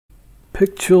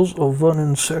Pictures of one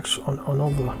insect on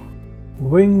another.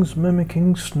 Wings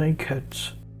mimicking snake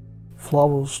heads.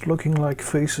 Flowers looking like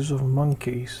faces of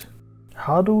monkeys.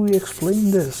 How do we explain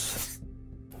this?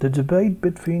 The debate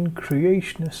between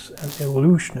creationists and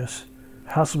evolutionists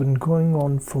has been going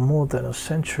on for more than a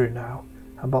century now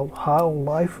about how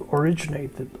life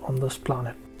originated on this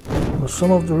planet. But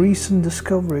some of the recent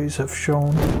discoveries have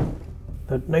shown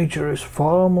that nature is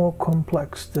far more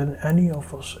complex than any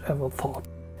of us ever thought.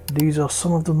 These are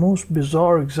some of the most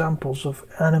bizarre examples of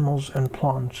animals and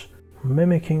plants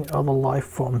mimicking other life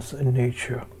forms in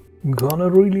nature.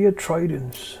 Gonorrhea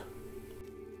tridents.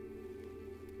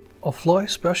 A fly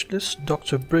specialist,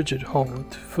 Dr. Bridget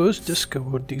Howard, first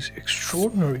discovered these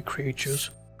extraordinary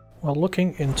creatures while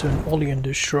looking into an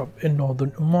oleander shrub in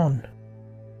northern Oman.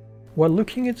 While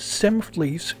looking at the stem of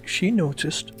leaves, she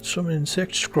noticed some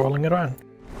insects crawling around.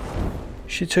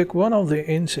 She took one of the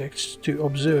insects to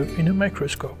observe in a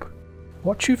microscope.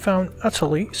 What she found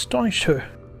utterly astonished her.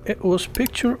 It was a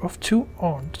picture of two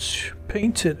ants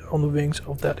painted on the wings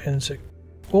of that insect,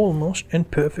 almost in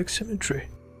perfect symmetry.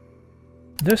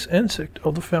 This insect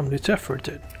of the family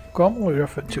Tephritid, commonly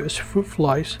referred to as fruit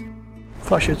flies,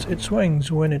 flashes its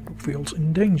wings when it feels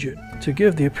endangered to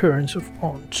give the appearance of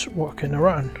ants walking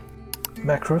around.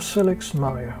 Macrosilix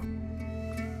maya.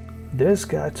 This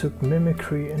guy took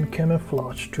mimicry and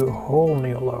camouflage to a whole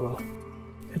new level.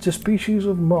 It's a species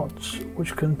of moths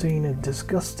which contain a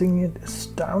disgusting yet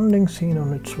astounding scene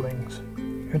on its wings.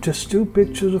 It has two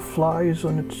pictures of flies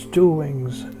on its two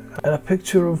wings and a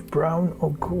picture of brown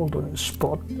or golden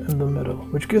spot in the middle,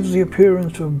 which gives the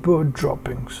appearance of bird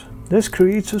droppings. This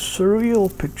creates a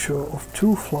surreal picture of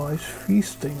two flies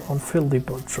feasting on filthy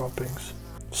bird droppings.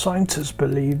 Scientists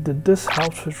believe that this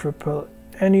helps it repel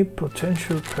any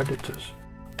potential predators,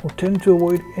 who tend to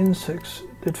avoid insects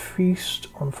that feast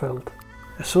on filth,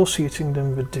 associating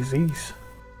them with disease.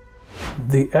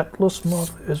 The Atlas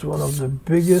moth is one of the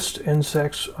biggest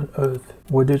insects on Earth,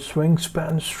 with its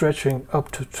wingspan stretching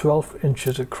up to 12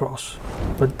 inches across.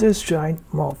 But this giant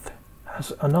moth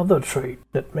has another trait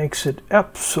that makes it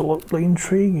absolutely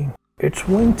intriguing. Its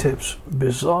wingtips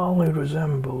bizarrely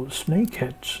resemble snake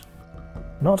heads.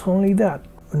 Not only that,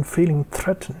 when feeling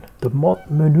threatened, the moth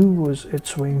maneuvers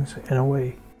its wings in a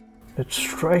way that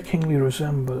strikingly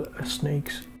resemble a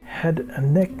snake's head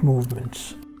and neck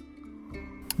movements.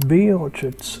 Bee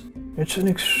orchids. It's an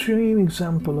extreme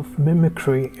example of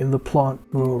mimicry in the plant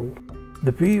world.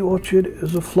 The bee orchid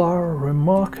is a flower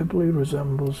remarkably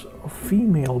resembles a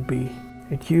female bee.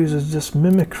 It uses this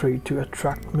mimicry to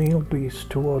attract male bees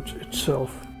towards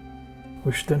itself,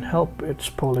 which then help its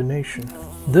pollination.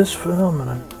 This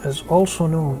phenomenon is also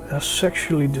known as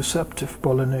sexually deceptive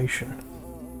pollination.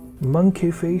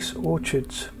 Monkey face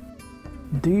orchids.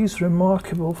 These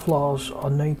remarkable flowers are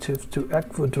native to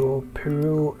Ecuador,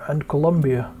 Peru and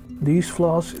Colombia. These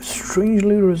flowers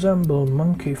strangely resemble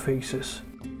monkey faces.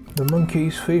 The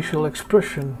monkey's facial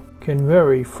expression can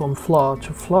vary from flower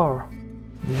to flower.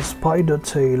 The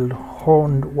spider-tailed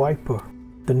horned viper.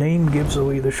 The name gives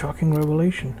away the shocking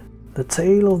revelation. The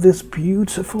tail of this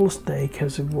beautiful snake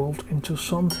has evolved into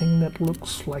something that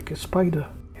looks like a spider.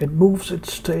 It moves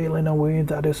its tail in a way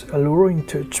that is alluring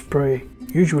to its prey,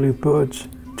 usually birds,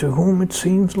 to whom it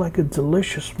seems like a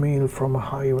delicious meal from a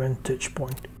high vantage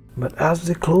point. But as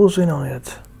they close in on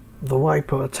it, the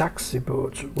viper attacks the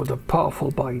birds with a powerful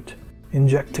bite,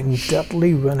 injecting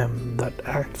deadly venom that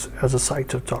acts as a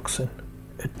cytotoxin.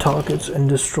 It targets and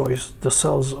destroys the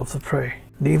cells of the prey.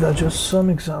 These are just some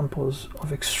examples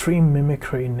of extreme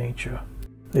mimicry in nature.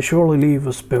 They surely leave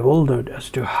us bewildered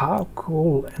as to how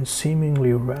cool and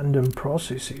seemingly random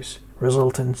processes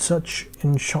result in such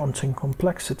enchanting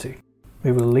complexity.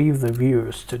 We will leave the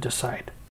viewers to decide.